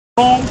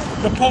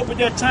the Pope at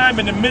that time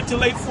in the mid to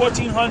late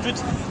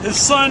 1400s. His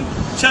son,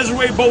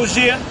 Cesare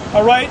Borgia,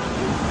 all right,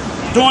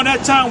 during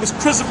that time was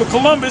Christopher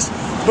Columbus,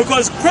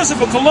 because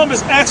Christopher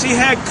Columbus actually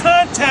had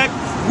contact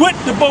with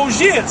the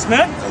Borgias,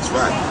 man. That's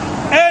right.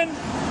 And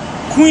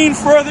Queen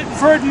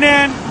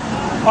Ferdinand,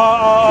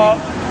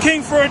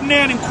 King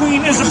Ferdinand and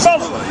Queen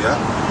Isabella,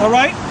 yeah. all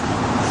right?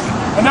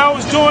 And that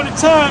was during the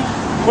time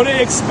where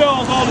they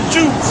expelled all the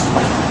Jews.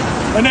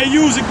 And they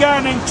used a guy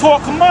named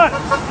Torquemada.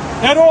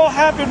 That all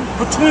happened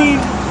between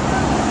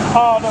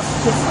the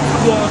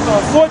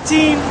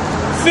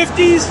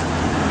 1450s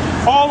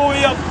all the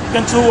way up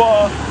into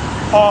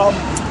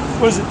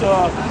the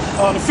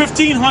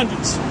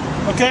 1500s,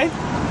 okay?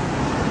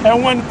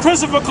 And when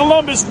Christopher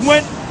Columbus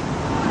went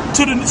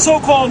to the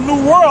so-called New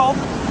World,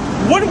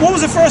 what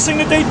was the first thing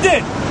that they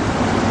did?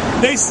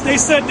 They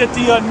said that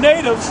the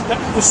natives,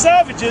 the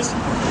savages,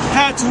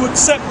 had to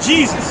accept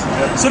Jesus.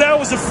 So that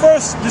was the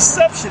first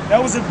deception.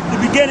 That was the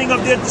beginning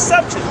of their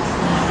deception.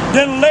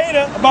 Then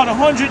later, about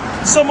 100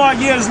 some odd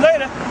years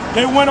later,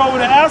 they went over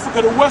to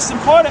Africa, the western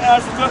part of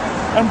Africa,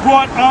 and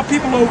brought our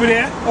people over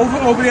there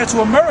to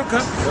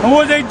America. And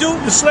what did they do?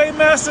 The slave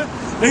master,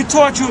 they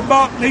taught you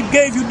about, they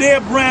gave you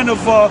their brand of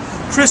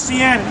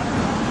Christianity.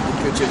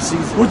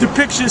 With the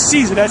picture of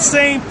Caesar, that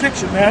same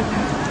picture, man.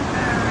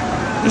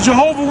 The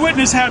Jehovah's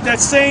Witnesses have that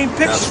same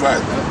picture. That's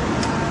right.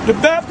 The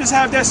Baptists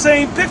have that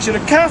same picture. The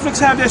Catholics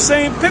have that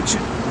same picture.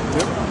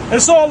 Yep.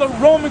 It's all a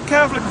Roman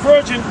Catholic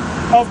version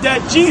of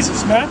that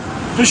Jesus, man.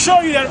 To show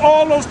you that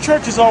all those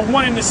churches are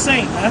one and the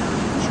same, man.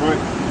 That's right.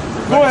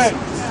 Go ahead.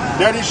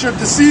 That he should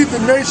deceive the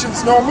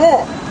nations no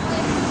more,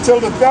 till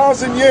the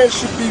 1,000 years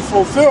should be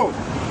fulfilled.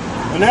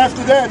 And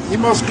after that, he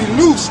must be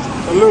loosed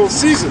a little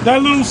season.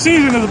 That little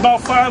season is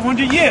about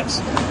 500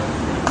 years.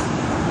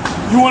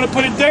 You want to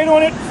put a date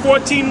on it?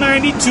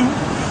 1492,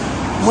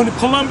 when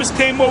Columbus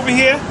came over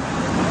here,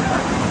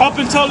 up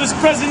until this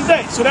present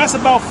day. So that's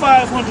about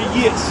 500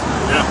 years.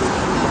 Yeah.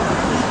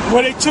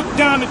 Where they took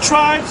down the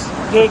tribes,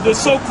 the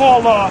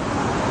so-called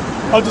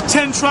the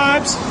 10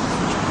 tribes,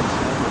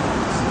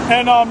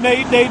 and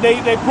they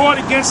brought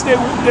against their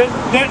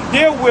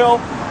will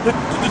the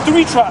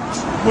 3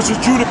 tribes, which was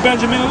Judah,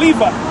 Benjamin, and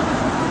Levi.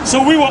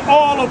 So we were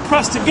all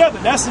oppressed together.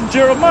 That's in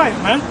Jeremiah,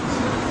 man.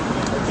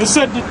 It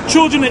said the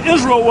children of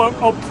Israel were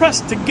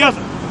oppressed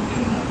together.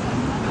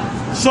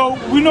 So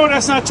we know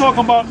that's not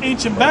talking about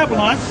ancient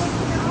Babylon.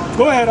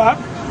 Go ahead, Op.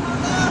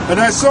 And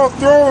I saw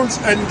thrones,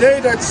 and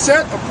they that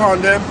sat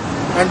upon them,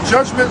 and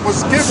judgment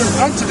was given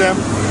unto them.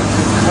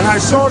 And I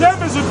saw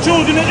them as the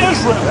children of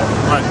Israel.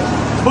 Right.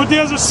 But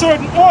there's a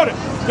certain order.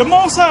 The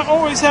Most High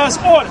always has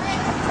order.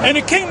 In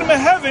the kingdom of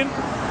heaven,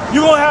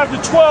 you're going to have the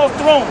 12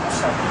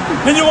 thrones.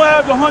 Then you're going to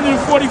have the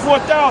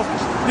 144,000.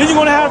 Then you're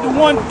going to have the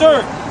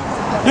 1/3.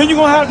 Then you're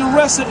going to have the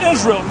rest of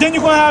Israel. Then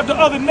you're going to have the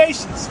other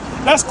nations.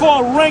 That's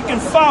called rank and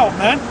file,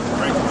 man.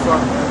 Rank and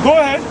file. Go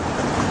ahead.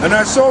 And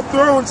I saw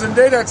thrones, and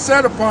they that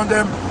sat upon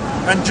them,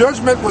 and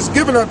judgment was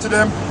given unto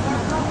them.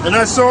 And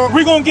I saw...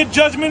 We're going to get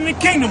judgment in the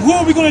kingdom. Who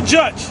are we going to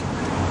judge?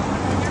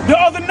 The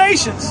other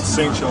nations. The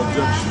saints shall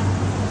judge.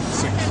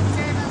 Saints.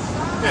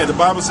 Yeah, the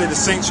Bible says the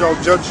saints shall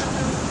judge.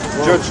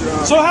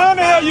 So how in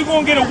the hell are you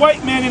going to get a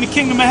white man in the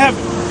kingdom of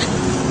heaven?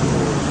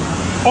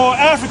 Or an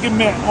African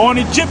man, or an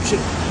Egyptian,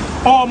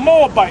 or a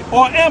Moabite,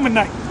 or an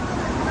Ammonite?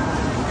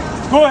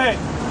 Go ahead.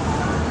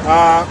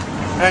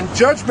 And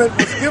judgment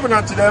was given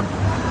unto them.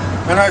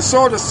 And I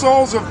saw the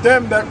souls of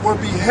them that were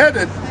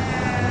beheaded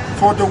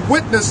for the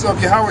witness of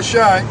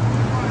Yahushua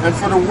and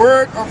for the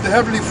word of the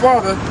Heavenly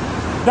Father.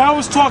 That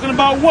was talking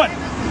about what?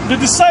 The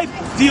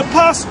disciples, the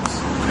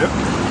apostles. Yep.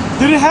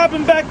 Did it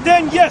happen back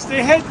then? Yes,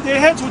 their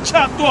heads were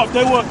chopped off.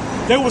 They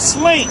were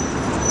slain.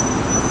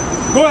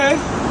 Go ahead.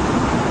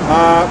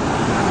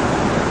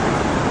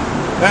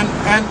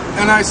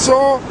 And I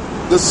saw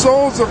the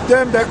souls of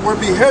them that were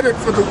beheaded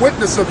for the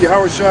witness of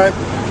Yahushua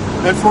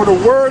and for the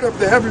word of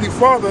the Heavenly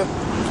Father,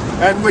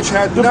 and which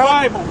had the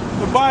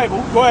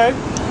Bible. Go ahead.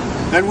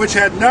 And which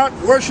had not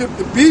worshipped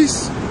the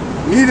beast,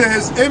 neither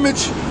his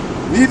image,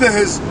 neither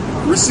has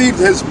received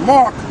his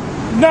mark.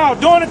 Now,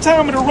 during the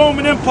time of the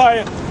Roman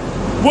Empire,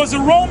 was the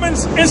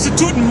Romans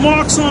instituting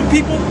marks on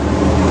people?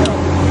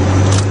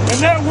 And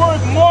that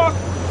word mark,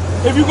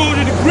 if you go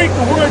to the Greek,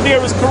 the word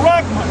there is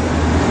charagma.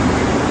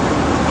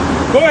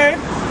 Go ahead.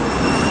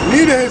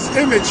 Neither his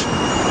image,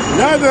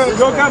 neither... You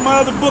got my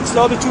other books,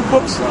 the other 2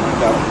 books.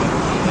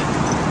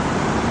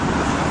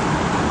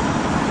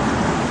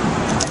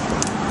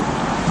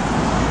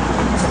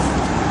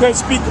 Go ahead,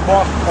 speak the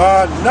mark.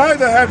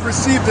 Neither had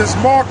received his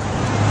mark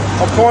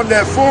upon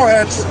their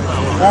foreheads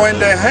or in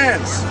their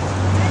hands.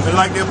 And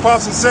like the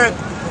apostle said,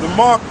 the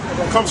mark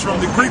comes from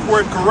the Greek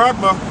word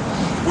charagma,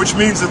 which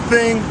means a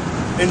thing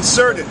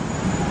inserted.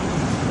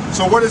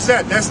 So what is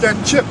that? That's that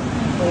chip.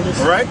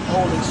 All right?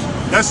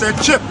 That's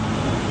that chip.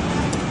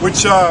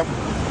 Which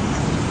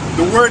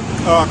the word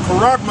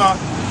charagma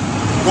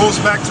goes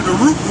back to the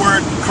root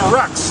word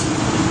karax,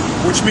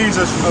 which means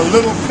a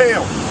little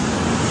pail.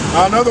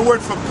 Now, another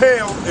word for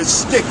pail is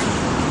stick.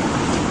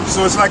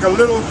 So it's like a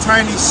little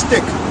tiny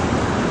stick.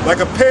 Like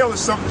a pail is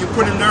something you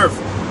put in the earth.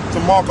 to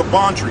mark a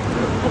boundary.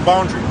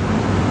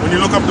 When you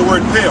look up the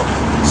word pale.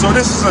 So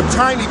this is a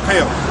tiny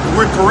pail. The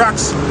word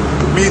karax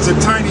means a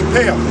tiny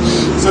pail.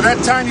 So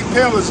that tiny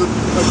pail is a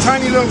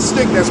tiny little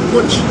stick that's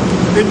put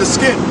in the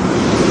skin.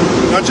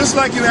 Now just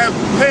like you have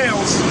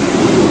pails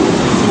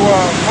to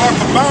mark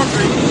a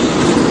boundary,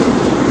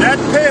 that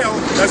pail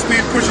that's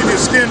being pushed in your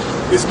skin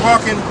is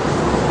marking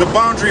the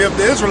boundary of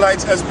the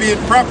Israelites as being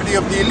property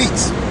of the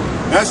elites.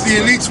 That's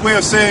the elites' way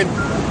of saying,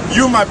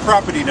 you're my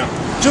property now.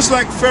 Just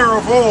like Pharaoh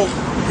of old,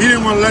 he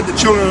didn't want to let the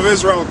children of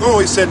Israel go.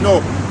 He said,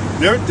 no,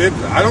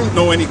 I don't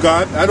know any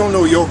God. I don't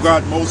know your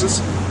God,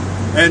 Moses.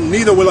 And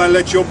neither will I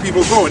let your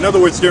people go. In other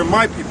words, they're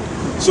my people.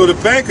 So the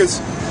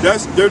bankers,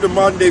 they're the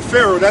modern day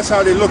Pharaoh. That's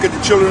how they look at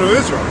the children of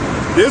Israel,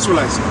 the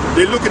Israelites.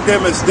 They look at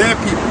them as their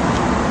people,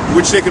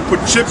 which they can put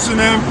chips in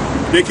them,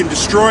 they can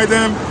destroy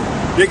them,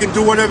 they can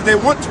do whatever they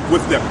want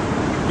with them,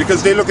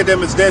 because they look at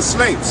them as their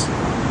slaves.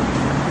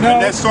 Now,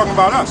 and that's talking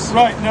about us.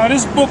 Right. Now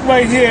this book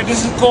right here,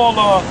 this is called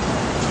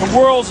The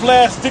World's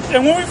Last Dictator.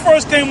 And when we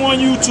first came on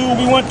YouTube,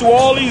 we went through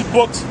all these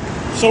books,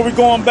 so we're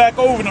going back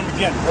over them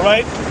again, all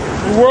right?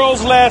 The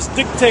World's Last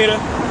Dictator,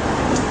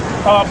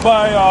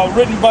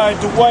 written by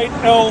Dwight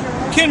L.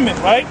 Kinman,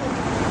 right?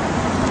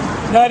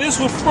 Now this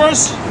was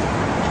first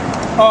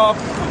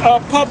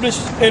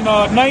published in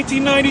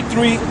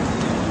 1993.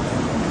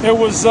 There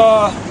was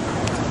a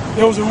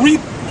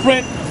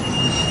reprint,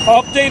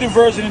 updated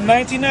version in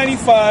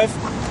 1995.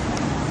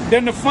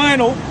 Then the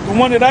final, the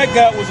one that I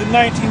got, was in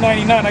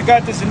 1999. I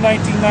got this in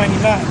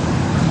 1999.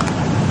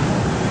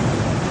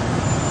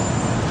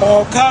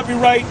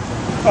 Copyright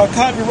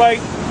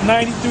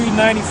 93,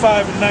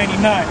 95, and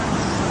 99.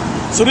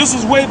 So this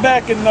was way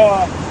back in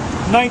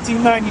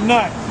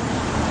 1999.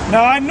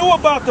 Now I knew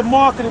about the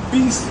mark of the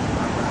beast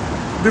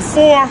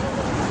before,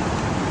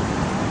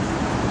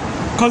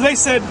 because they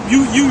said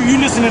you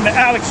listening to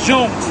Alex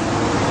Jones.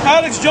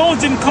 Alex Jones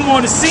didn't come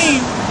on the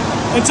scene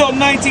until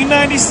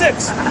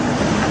 1996.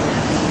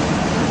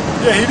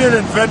 Yeah, he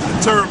didn't invent the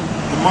term,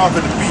 the mark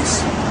of the beast.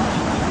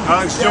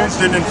 Alex Jones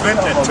didn't invent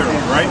that term,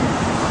 right?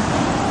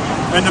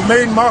 And the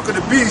main mark of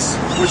the beast,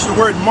 which the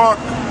word mark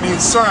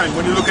means sign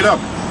when you look it up,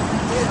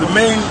 the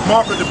main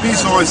mark of the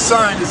beast or his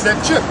sign is that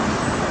chip.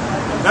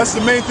 That's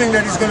the main thing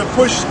that he's going to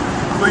push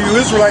for you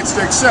Israelites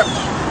to accept.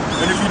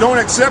 And if you don't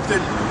accept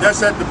it,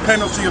 that's at the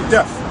penalty of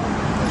death.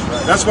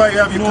 That's why you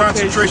have your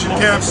concentration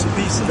camps.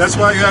 That's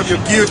why you have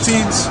your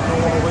guillotines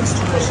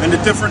and the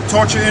different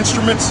torture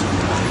instruments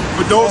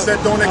for those that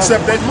don't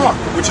accept that mark,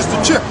 which is the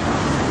chip.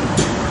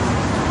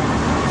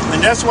 And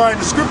that's why in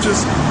the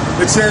scriptures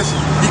it says,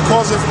 he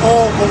causeth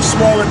all, both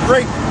small and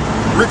great,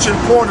 rich and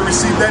poor, to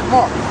receive that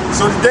mark.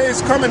 So the day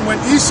is coming when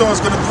Esau is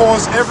going to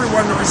cause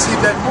everyone to receive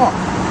that mark.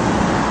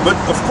 But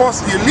of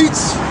course the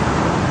elites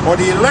or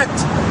the elect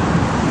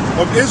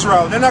of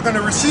Israel, they're not going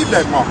to receive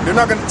that mark. They're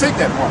not going to take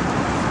that mark.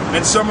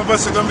 And some of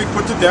us are going to be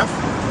put to death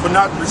for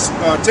not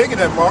taking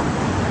that mark.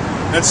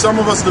 And some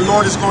of us, the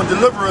Lord is going to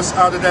deliver us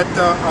out of that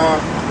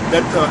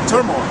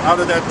turmoil, out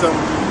of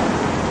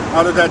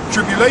that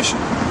tribulation.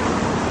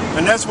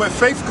 And that's where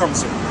faith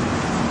comes in.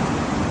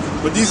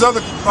 But these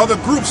other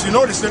groups, you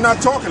notice they're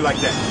not talking like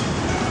that.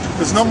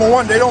 Because number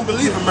one, they don't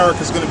believe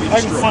America's going to be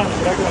destroyed.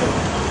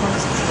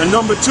 And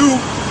number two,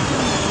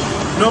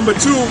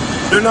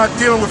 they're not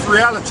dealing with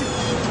reality.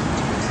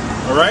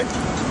 All right?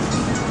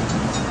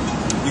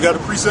 You got a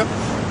precept?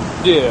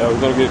 Yeah, I was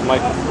going to get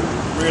Micah.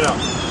 Bring it out.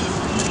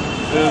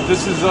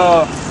 This is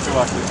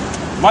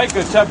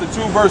Micah chapter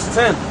 2, verse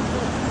 10.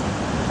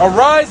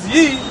 Arise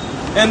ye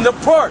and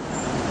depart,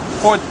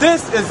 for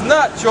this is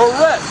not your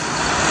rest.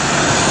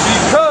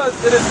 Because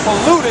it is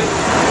polluted,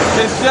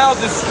 it shall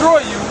destroy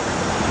you,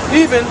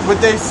 even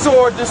with a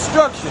sore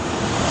destruction.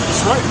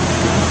 That's right.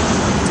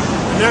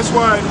 And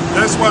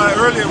that's why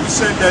earlier we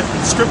said that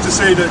the scriptures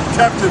say that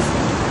captive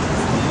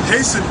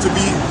hasten to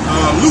be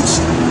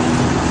loosed.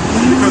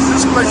 Because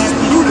this place is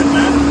polluted,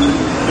 man.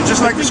 And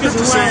just like the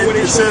scripture says,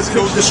 it says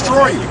it'll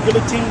destroy you.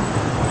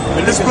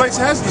 And this place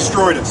has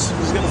destroyed us.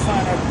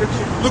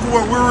 Look at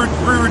what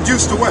we're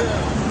reduced to what?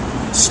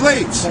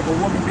 Slaves.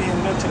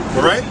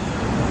 All right?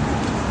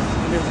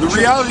 The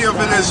reality of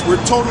it is we're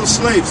total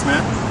slaves,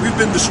 man. We've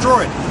been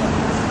destroyed.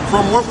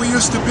 From what we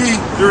used to be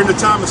during the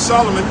time of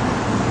Solomon,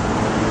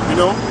 you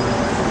know,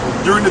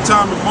 during the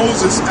time of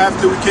Moses,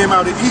 after we came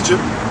out of Egypt,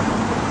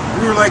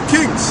 we were like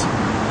kings.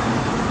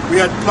 We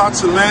had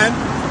plots of land.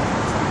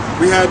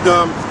 We had,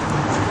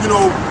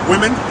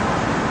 women.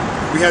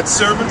 We had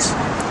servants.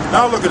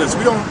 Now look at us.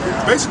 We don't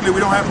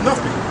have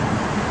nothing.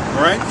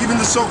 All right? Even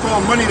the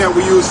so-called money that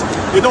we use,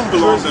 it don't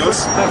belong to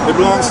us. It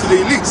belongs to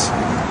the elites.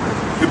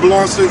 It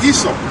belongs to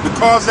Esau. The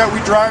cars that we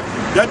drive,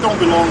 that don't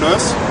belong to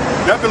us.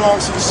 That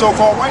belongs to the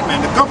so-called white man,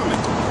 the government.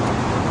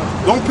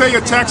 Don't pay your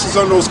taxes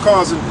on those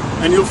cars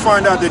and you'll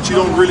find out that you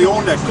don't really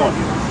own that car.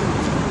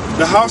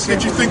 The house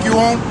that you think you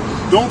own,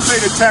 don't pay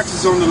the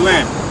taxes on the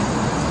land.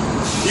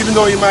 Even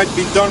though you might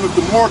be done with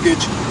the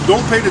mortgage,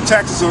 don't pay the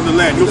taxes on the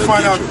land. You'll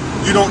find out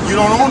you don't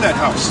own that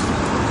house.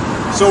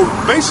 So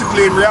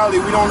basically, in reality,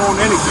 we don't own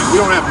anything.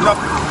 We don't have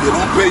nothing. You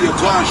don't pay your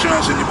car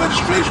insurance and your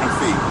registration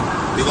fee,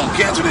 they're going to gonna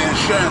cancel the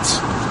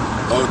insurance,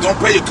 or don't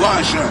pay your car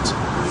insurance.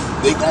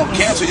 They gonna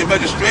cancel your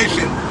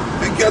registration,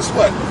 and guess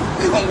what?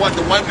 They gonna want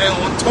the white man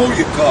to tow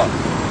your car.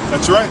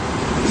 That's right.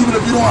 Even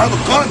if you don't have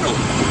a car note,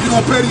 if you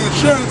don't pay the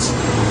insurance,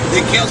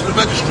 they cancel the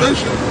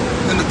registration,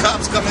 and the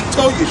cops come and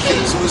tow your shit.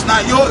 So it's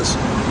not yours.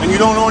 And you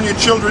don't own your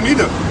children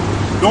either.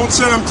 Don't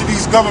send them to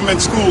these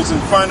government schools and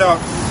find out.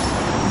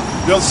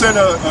 They'll send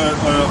a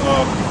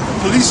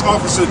police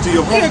officer to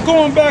your home. Yeah,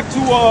 going back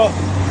to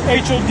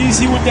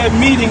HODC with that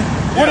meeting,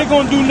 what are they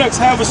going to do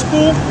next? Have a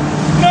school?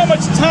 You know how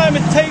much time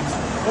it takes?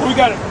 Well, we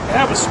got to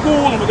have a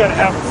school, and we got to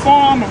have a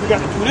farm, and we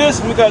got to do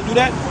this, and we got to do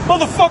that.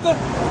 Motherfucker,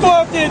 go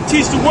out there and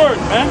teach the word,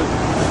 man.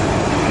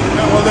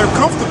 Yeah, well, they're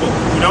comfortable,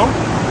 you know?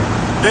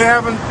 They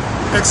haven't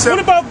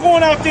accepted... What about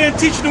going out there and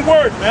teaching the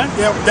word, man?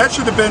 Yeah, that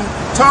should have been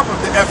top of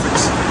the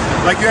ethics.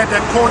 Like you had that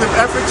code of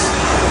ethics,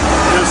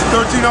 there's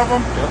 13 of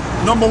them. Yep.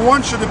 Number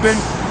one should have been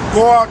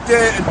go out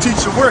there and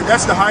teach the word.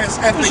 That's the highest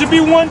ethic. It should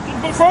be one,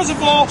 but first of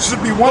all,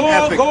 should be one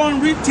ethic. Go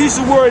and teach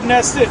the word, and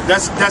that's it.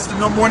 That's the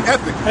number one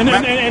ethic. And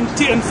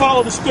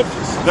follow the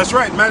scriptures. That's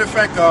right. Matter of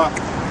fact,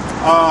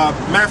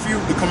 Matthew,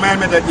 the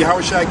commandment that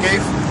Yahushua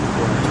gave,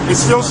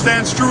 it still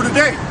stands true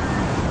today.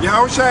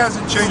 Yahushua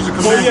hasn't changed the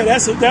commandment. Well,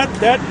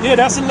 yeah,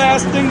 that's the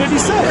last thing that he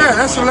said. Yeah,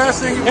 that's the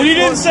last thing. And he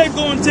didn't say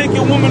go and take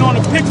your woman on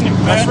a picnic,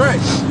 man. That's right.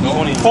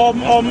 Or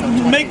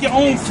make your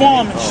own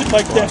farm and shit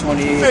like that.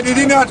 Hey, did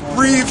he not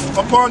breathe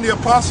upon the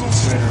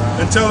apostles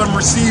and tell them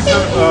to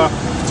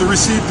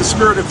receive the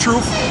spirit of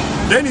truth?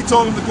 Then he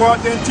told them to go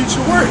out there and teach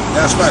the word.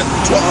 That's right.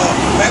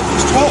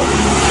 Matthew's 12.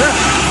 Yeah.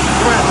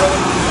 Go ahead,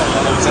 brother.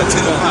 It's at 10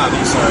 to 5.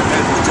 I'm sorry.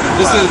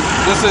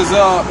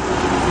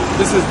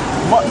 This is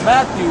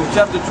Matthew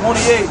chapter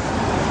 28,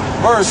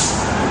 verse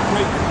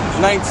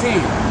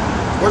 19.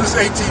 What does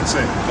 18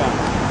 say?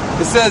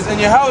 It says, And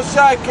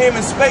Yahushua came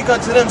and spake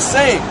unto them,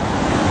 saying,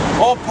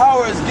 All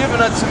power is given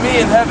unto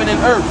me in heaven and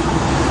earth.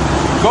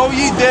 Go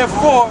ye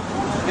therefore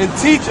and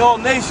teach all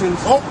nations.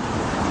 Oh,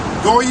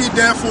 go ye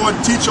therefore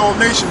and teach all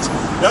nations.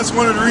 That's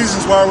one of the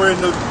reasons why we're in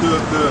the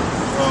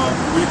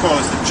what do you call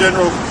it? The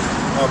general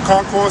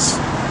concourse,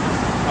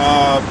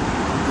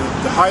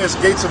 the highest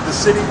gates of the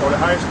city, or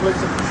the highest place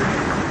of the city.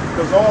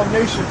 Because all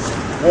nations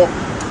walk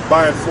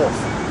by and forth,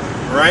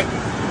 right?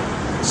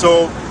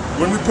 So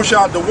when we push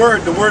out the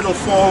word will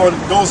fall on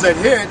those that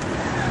hear it.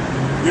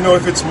 You know,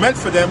 if it's meant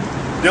for them,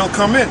 they'll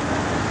come in.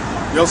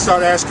 They'll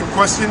start asking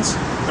questions,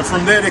 and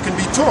from there they can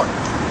be taught,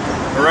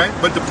 all right?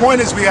 But the point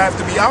is we have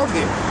to be out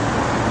here.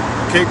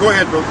 Okay, go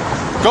ahead, bro.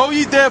 Go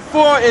ye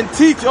therefore and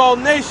teach all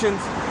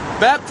nations,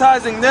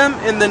 baptizing them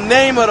in the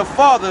name of the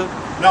Father.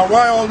 Now,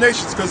 why all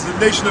nations? Because the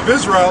nation of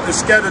Israel is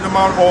scattered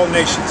among all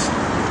nations.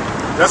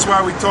 That's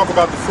why we talk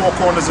about the four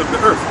corners of the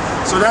earth.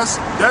 So that's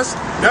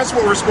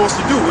what we're supposed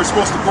to do. We're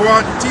supposed to go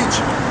out and teach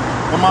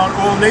among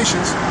all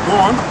nations. Go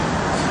on.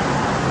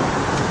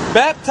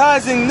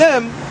 Baptizing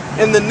them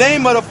in the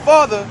name of the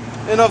Father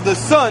and of the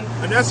Son.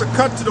 And that's a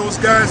cut to those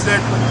guys that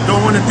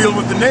don't want to deal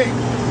with the name.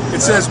 It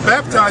says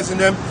baptizing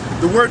them.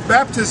 The word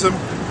baptism,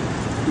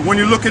 when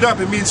you look it up,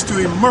 it means to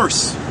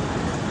immerse.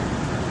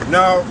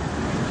 Now,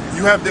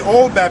 you have the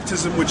old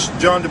baptism, which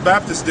John the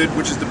Baptist did,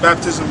 which is the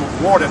baptism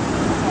of water.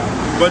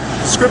 But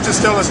scriptures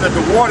tell us that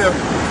the water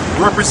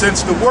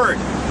represents the word.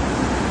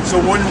 So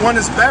when one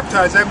is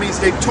baptized, that means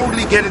they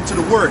totally get into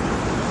the word.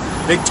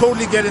 They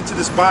totally get into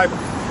this Bible.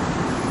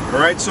 All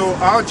right, so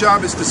our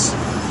job is to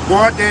go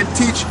out there and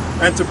teach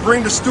and to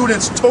bring the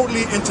students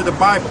totally into the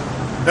Bible.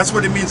 That's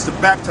what it means to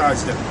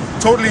baptize them.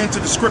 Totally into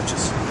the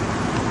scriptures.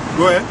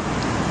 Go ahead.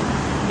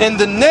 In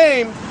the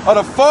name of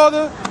the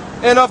Father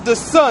and of the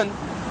Son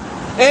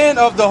and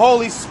of the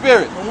Holy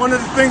Spirit. And one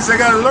of the things they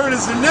got to learn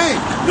is the name.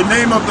 The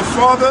name of the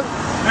Father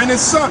and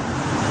His Son.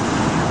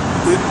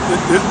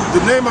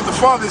 The name of the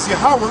Father is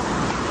Yahweh.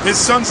 His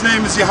Son's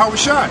name is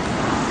Yahushua.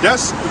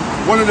 That's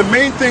one of the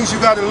main things you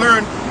got to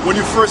learn when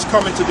you first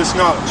come into this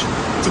knowledge.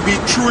 To be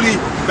truly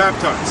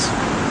baptized.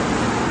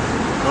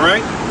 All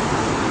right?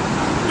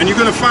 And you're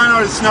going to find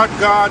out it's not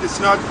God, it's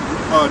not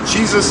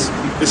Jesus,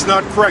 it's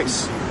not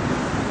Christ.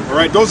 All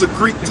right? Those are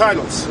Greek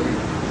titles.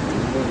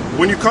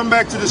 When you come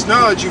back to this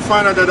knowledge, you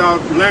find out that our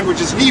language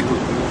is Hebrew,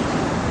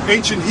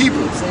 ancient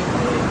Hebrew.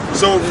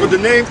 So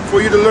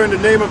for you to learn the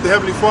name of the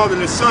Heavenly Father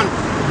and His Son,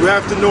 you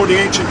have to know the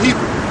ancient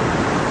Hebrew.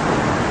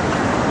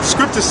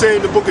 Scriptures say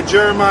in the book of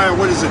Jeremiah,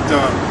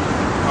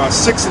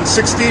 6 and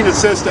 16, it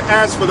says to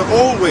ask for the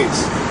old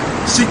ways,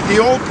 seek the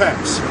old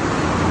paths.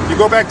 You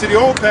go back to the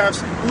old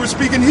paths, we were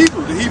speaking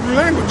Hebrew, the Hebrew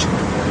language.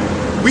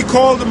 We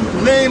called the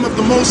name of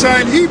the Most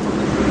High in Hebrew.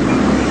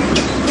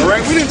 All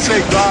right, we didn't say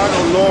God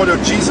or Lord or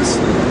Jesus.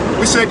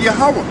 We said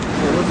Yahweh.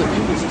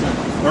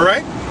 All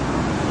right?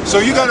 So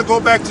you got to go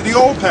back to the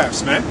old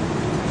paths, man.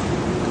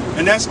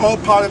 And that's all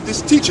part of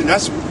this teaching.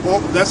 That's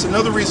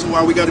another reason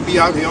why we got to be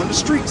out here on the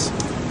streets.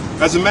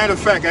 As a matter of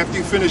fact, after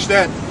you finish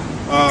that,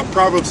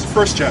 Proverbs, the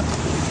first chapter.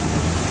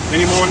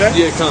 Any more on that?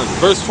 Yeah, come.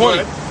 Verse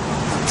 20.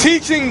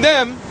 Teaching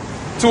them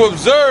to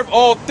observe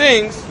all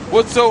things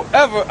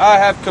whatsoever I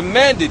have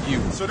commanded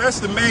you. So that's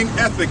the main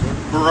ethic,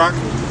 Barak.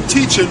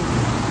 Teaching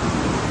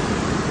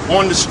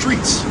on the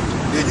streets.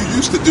 Yeah, you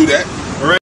used to do that.